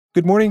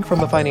Good morning from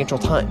the Financial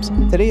Times.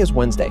 Today is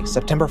Wednesday,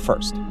 September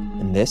 1st,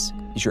 and this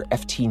is your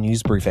FT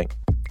News Briefing.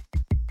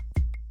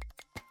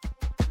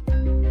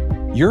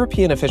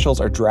 European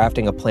officials are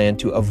drafting a plan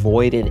to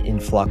avoid an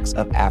influx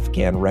of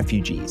Afghan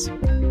refugees.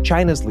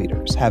 China's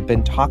leaders have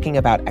been talking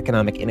about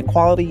economic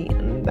inequality,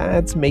 and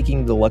that's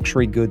making the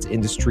luxury goods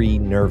industry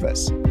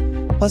nervous.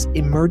 Plus,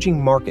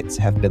 emerging markets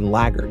have been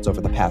laggards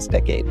over the past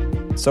decade.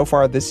 So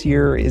far, this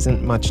year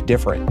isn't much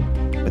different,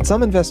 but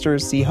some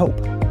investors see hope.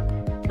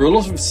 There are a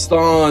lot of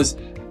stars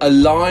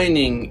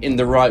aligning in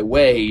the right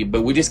way,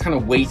 but we're just kind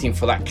of waiting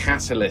for that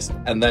catalyst,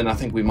 and then I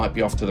think we might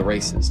be off to the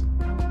races.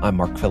 I'm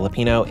Mark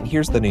Filipino, and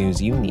here's the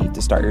news you need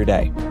to start your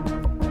day.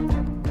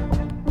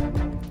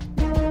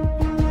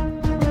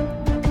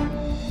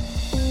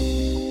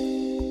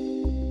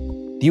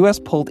 The U.S.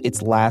 pulled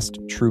its last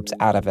troops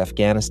out of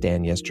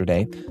Afghanistan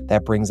yesterday.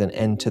 That brings an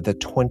end to the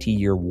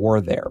 20-year war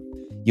there.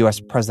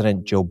 U.S.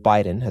 President Joe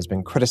Biden has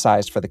been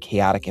criticized for the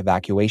chaotic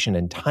evacuation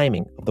and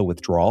timing of the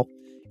withdrawal.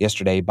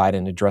 Yesterday,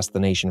 Biden addressed the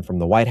nation from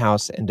the White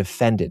House and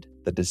defended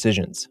the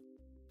decisions.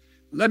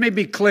 Let me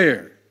be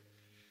clear.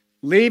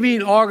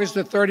 Leaving August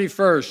the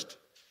 31st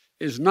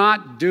is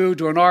not due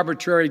to an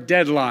arbitrary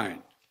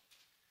deadline.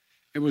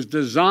 It was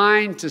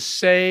designed to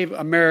save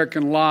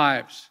American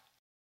lives.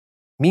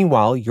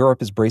 Meanwhile,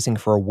 Europe is bracing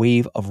for a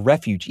wave of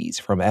refugees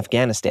from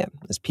Afghanistan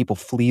as people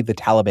flee the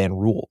Taliban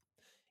rule.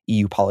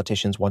 EU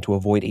politicians want to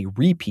avoid a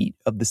repeat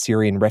of the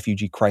Syrian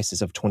refugee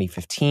crisis of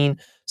 2015,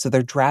 so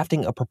they're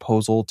drafting a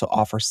proposal to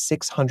offer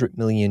 600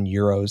 million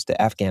euros to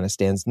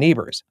Afghanistan's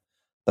neighbors.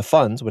 The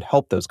funds would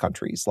help those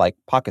countries, like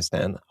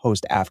Pakistan,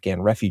 host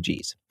Afghan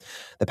refugees.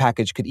 The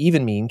package could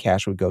even mean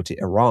cash would go to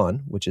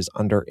Iran, which is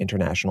under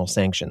international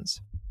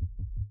sanctions.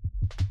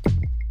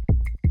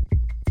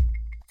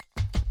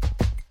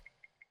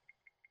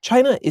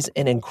 China is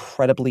an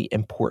incredibly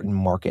important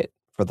market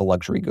for the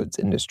luxury goods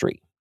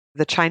industry.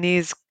 The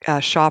Chinese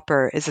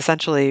shopper is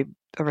essentially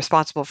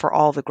responsible for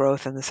all the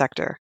growth in the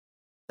sector.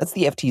 That's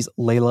the FT's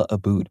Layla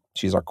Aboud.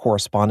 She's our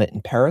correspondent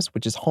in Paris,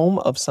 which is home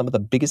of some of the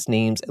biggest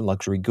names in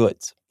luxury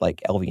goods,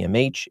 like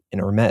LVMH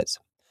and Hermes.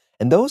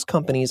 And those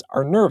companies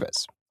are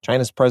nervous.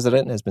 China's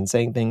president has been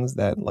saying things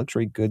that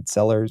luxury goods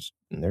sellers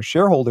and their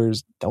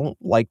shareholders don't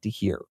like to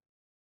hear.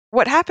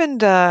 What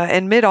happened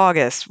in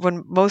mid-August,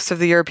 when most of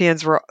the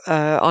Europeans were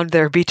on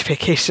their beach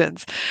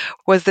vacations,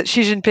 was that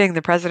Xi Jinping,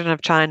 the president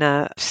of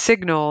China,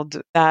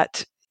 signaled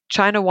that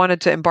China wanted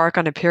to embark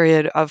on a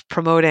period of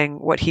promoting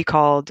what he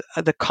called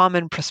the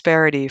common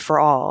prosperity for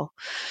all.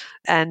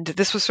 And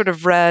this was sort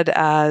of read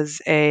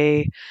as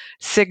a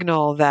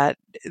signal that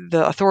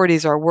the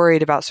authorities are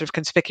worried about sort of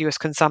conspicuous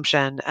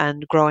consumption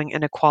and growing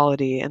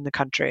inequality in the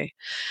country.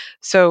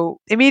 So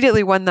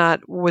immediately when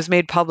that was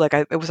made public,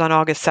 it was on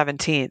August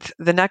 17th.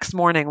 The next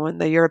morning when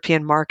the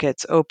European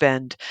markets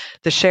opened,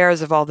 the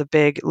shares of all the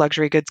big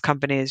luxury goods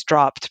companies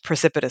dropped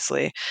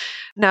precipitously.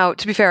 Now,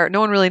 to be fair,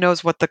 no one really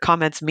knows what the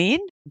comments mean,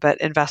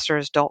 but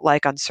investors don't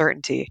like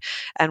uncertainty.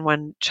 And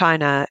when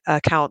China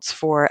accounts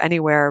for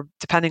anywhere,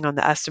 depending on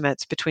the estimates,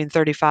 between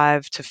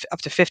 35 to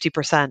up to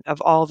 50%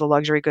 of all the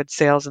luxury goods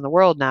sales in the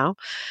world now,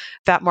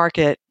 that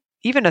market,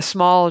 even a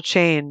small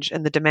change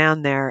in the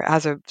demand there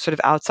has a sort of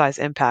outsized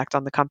impact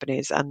on the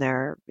companies and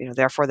their,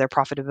 therefore their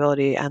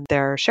profitability and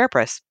their share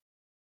price.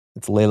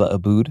 It's Layla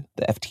Aboud,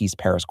 the FT's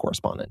Paris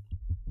correspondent.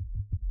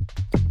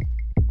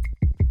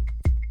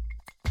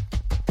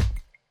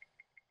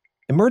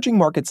 Emerging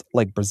markets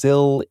like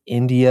Brazil,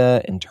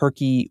 India, and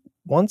Turkey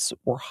once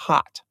were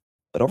hot.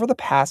 But over the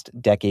past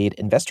decade,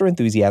 investor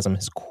enthusiasm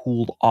has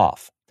cooled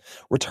off.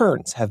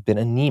 Returns have been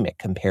anemic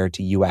compared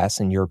to U.S.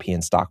 and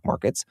European stock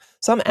markets.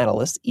 Some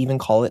analysts even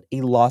call it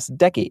a lost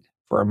decade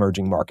for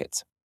emerging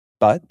markets.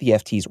 But the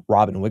FT's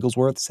Robin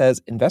Wigglesworth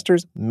says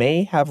investors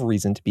may have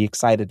reason to be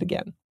excited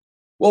again.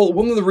 Well,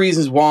 one of the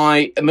reasons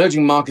why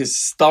emerging markets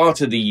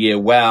started the year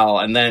well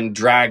and then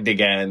dragged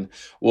again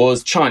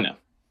was China.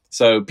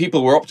 So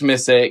people were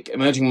optimistic.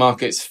 Emerging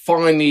markets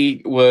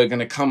finally were going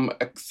to come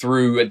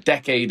through a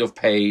decade of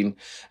pain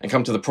and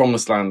come to the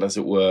promised land, as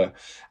it were.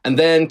 And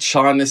then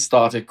China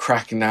started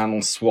cracking down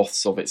on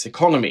swaths of its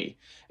economy.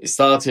 It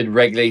started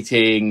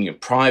regulating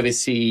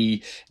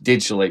privacy,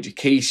 digital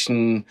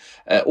education,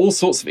 all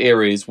sorts of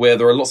areas where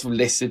there are lots of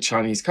listed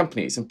Chinese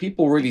companies. And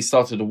people really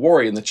started to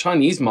worry, and the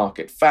Chinese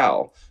market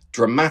fell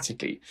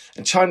dramatically.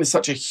 And China is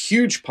such a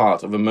huge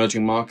part of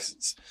emerging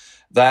markets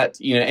that,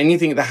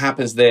 anything that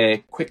happens there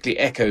quickly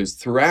echoes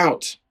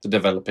throughout the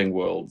developing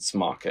world's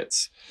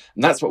markets.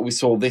 And that's what we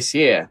saw this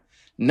year.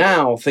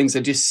 Now, things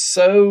are just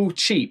so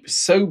cheap,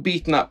 so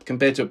beaten up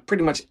compared to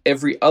pretty much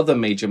every other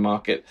major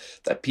market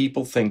that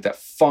people think that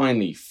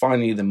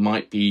finally there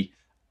might be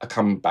a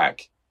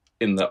comeback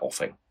in the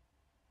offing.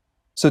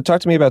 So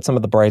talk to me about some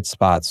of the bright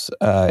spots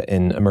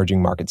in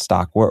emerging market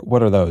stock.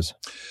 What are those?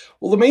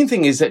 Well, the main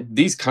thing is that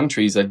these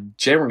countries are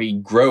generally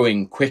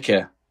growing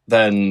quicker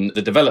than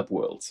the developed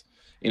world.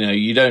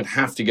 You don't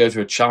have to go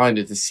to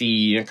China to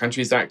see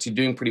countries that are actually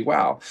doing pretty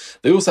well.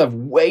 They also have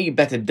way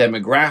better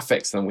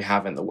demographics than we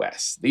have in the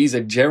West. These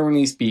are,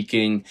 generally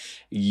speaking,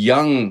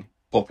 young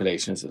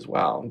populations as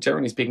well. And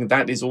generally speaking,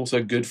 that is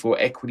also good for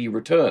equity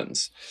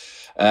returns.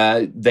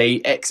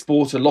 They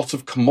export a lot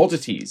of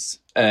commodities,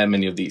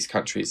 many of these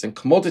countries, and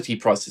commodity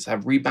prices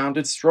have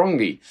rebounded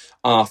strongly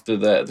after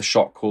the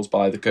shock caused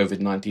by the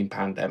COVID-19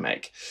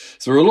 pandemic.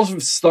 So there are a lot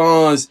of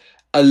stars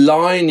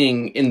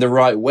aligning in the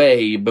right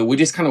way, but we're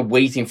just kind of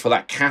waiting for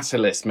that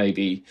catalyst,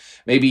 maybe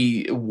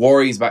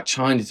worries about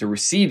China to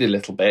recede a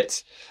little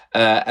bit,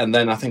 and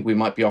then I think we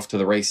might be off to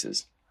the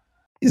races.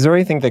 Is there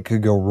anything that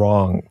could go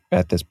wrong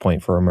at this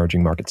point for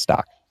emerging market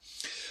stock?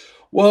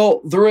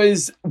 Well, there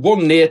is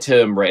one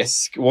near-term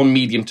risk, one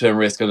medium-term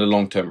risk, and a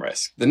long-term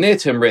risk. The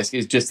near-term risk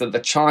is just that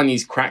the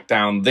Chinese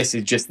crackdown, this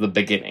is just the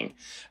beginning.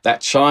 That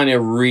China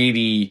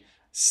really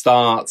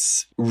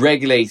starts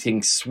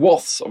regulating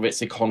swaths of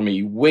its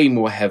economy way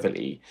more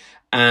heavily.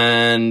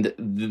 And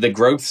the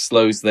growth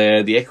slows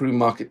there, the equity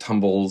market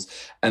tumbles,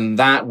 and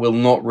that will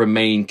not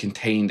remain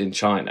contained in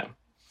China.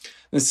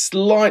 And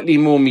slightly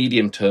more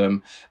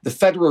medium-term, the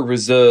Federal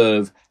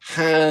Reserve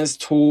has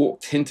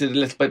hinted a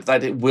little bit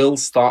that it will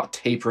start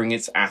tapering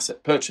its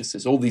asset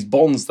purchases, all these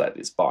bonds that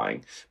it's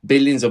buying,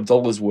 billions of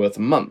dollars worth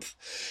a month.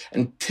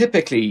 And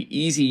typically,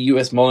 easy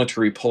US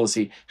monetary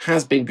policy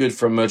has been good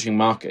for emerging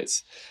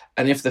markets.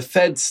 And if the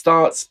Fed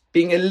starts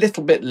being a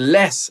little bit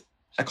less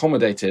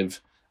accommodative,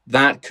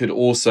 that could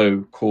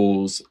also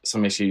cause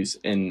some issues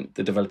in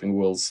the developing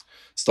world's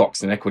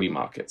stocks and equity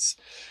markets.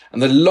 And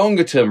the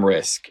longer term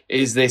risk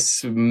is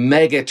this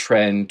mega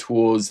trend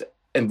towards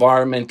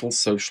environmental,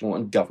 social,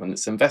 and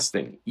governance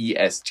investing,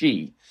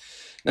 ESG.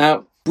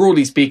 Now,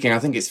 broadly speaking, I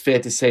think it's fair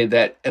to say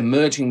that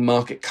emerging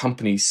market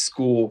companies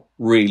score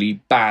really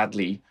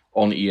badly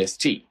on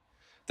ESG.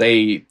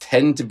 They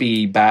tend to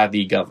be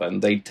badly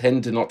governed. They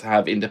tend to not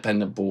have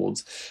independent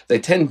boards. They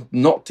tend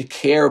not to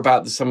care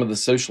about some of the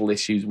social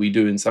issues we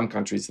do in some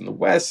countries in the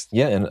West.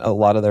 Yeah, and a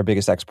lot of their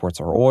biggest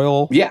exports are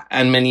oil. Yeah,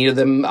 and many of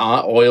them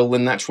are oil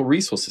and natural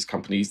resources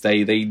companies.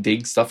 They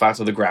dig stuff out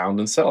of the ground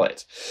and sell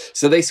it.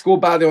 So they score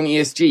badly on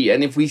ESG.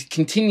 And if we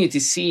continue to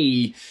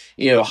see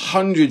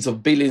hundreds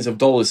of billions of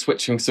dollars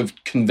switching from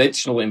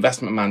conventional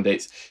investment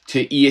mandates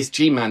to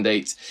ESG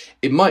mandates,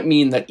 it might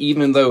mean that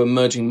even though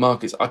emerging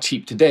markets are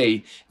cheap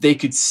today, they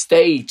could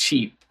stay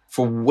cheap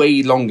for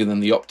way longer than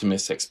the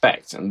optimists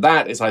expect. And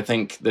that is, I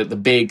think, the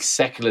big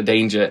secular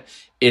danger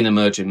in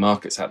emerging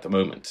markets at the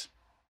moment.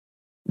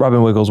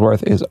 Robin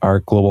Wigglesworth is our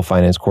global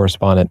finance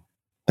correspondent.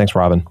 Thanks,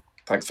 Robin.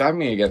 Thanks for having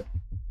me again.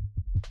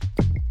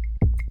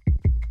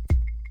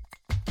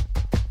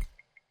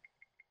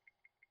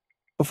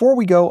 Before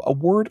we go, a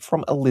word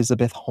from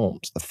Elizabeth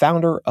Holmes, the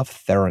founder of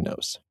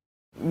Theranos.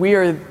 We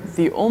are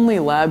the only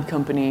lab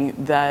company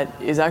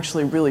that is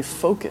actually really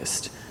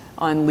focused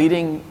on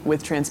leading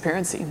with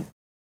transparency.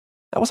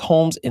 That was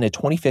Holmes in a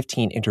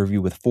 2015 interview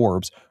with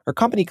Forbes. Her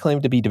company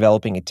claimed to be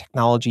developing a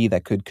technology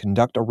that could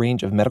conduct a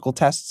range of medical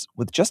tests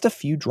with just a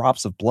few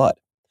drops of blood.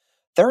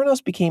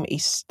 Theranos became a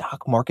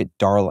stock market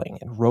darling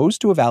and rose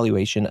to a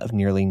valuation of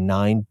nearly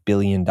 $9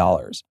 billion.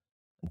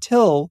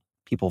 Until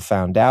people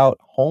found out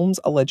Holmes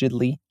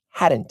allegedly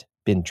hadn't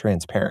been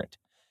transparent.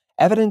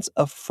 Evidence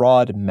of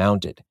fraud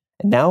mounted,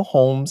 and now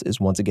Holmes is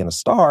once again a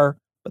star,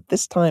 but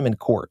this time in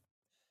court.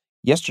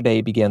 Yesterday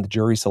began the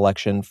jury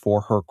selection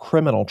for her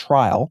criminal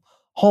trial.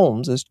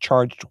 Holmes is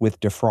charged with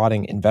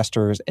defrauding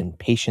investors and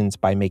patients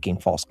by making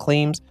false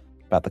claims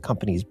about the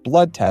company's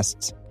blood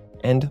tests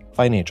and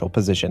financial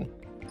position.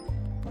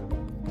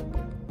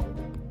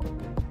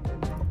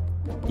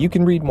 You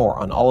can read more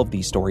on all of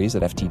these stories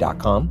at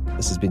FT.com.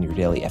 This has been your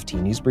daily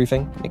FT News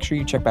Briefing. Make sure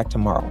you check back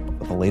tomorrow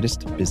for the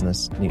latest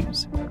business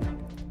news.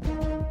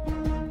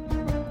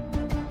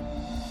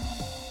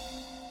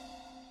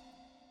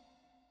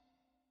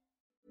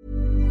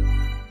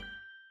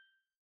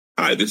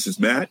 Hi, this is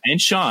Matt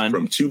and Sean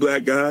from Two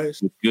Black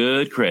Guys with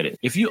Good Credit.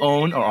 If you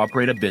own or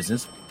operate a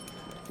business,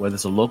 whether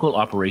it's a local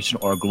operation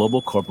or a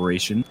global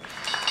corporation,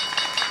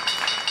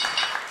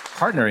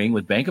 partnering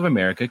with Bank of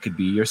America could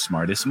be your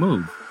smartest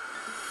move.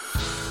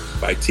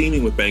 By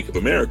teaming with Bank of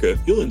America,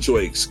 you'll enjoy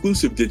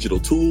exclusive digital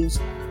tools,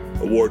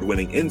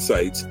 award-winning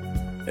insights,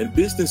 and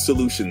business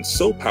solutions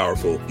so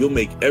powerful you'll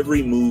make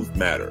every move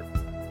matter.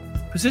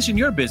 Position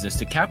your business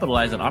to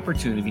capitalize on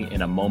opportunity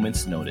in a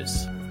moment's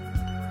notice.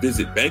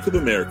 Visit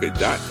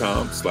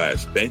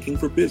bankofamerica.com/banking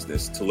for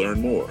business to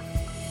learn more.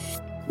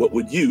 What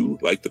would you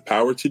like the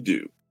power to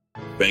do?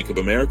 Bank of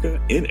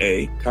America,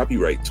 N.A.,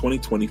 copyright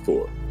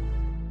 2024.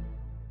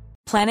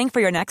 Planning for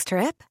your next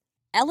trip?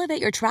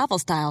 Elevate your travel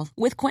style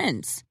with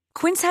Quince.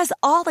 Quince has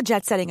all the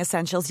jet-setting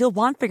essentials you'll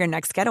want for your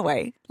next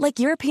getaway, like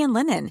European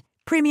linen,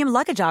 premium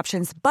luggage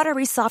options,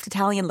 buttery soft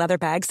Italian leather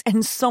bags,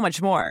 and so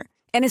much more.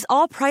 And is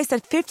all priced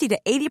at 50 to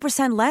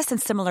 80% less than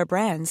similar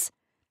brands.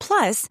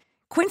 Plus,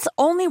 Quince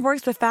only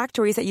works with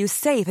factories that use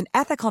safe and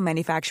ethical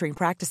manufacturing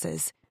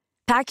practices.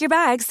 Pack your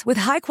bags with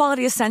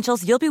high-quality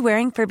essentials you'll be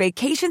wearing for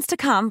vacations to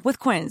come with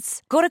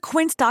Quince. Go to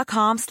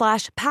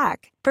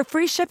quince.com/pack for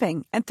free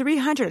shipping and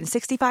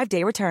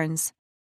 365-day returns.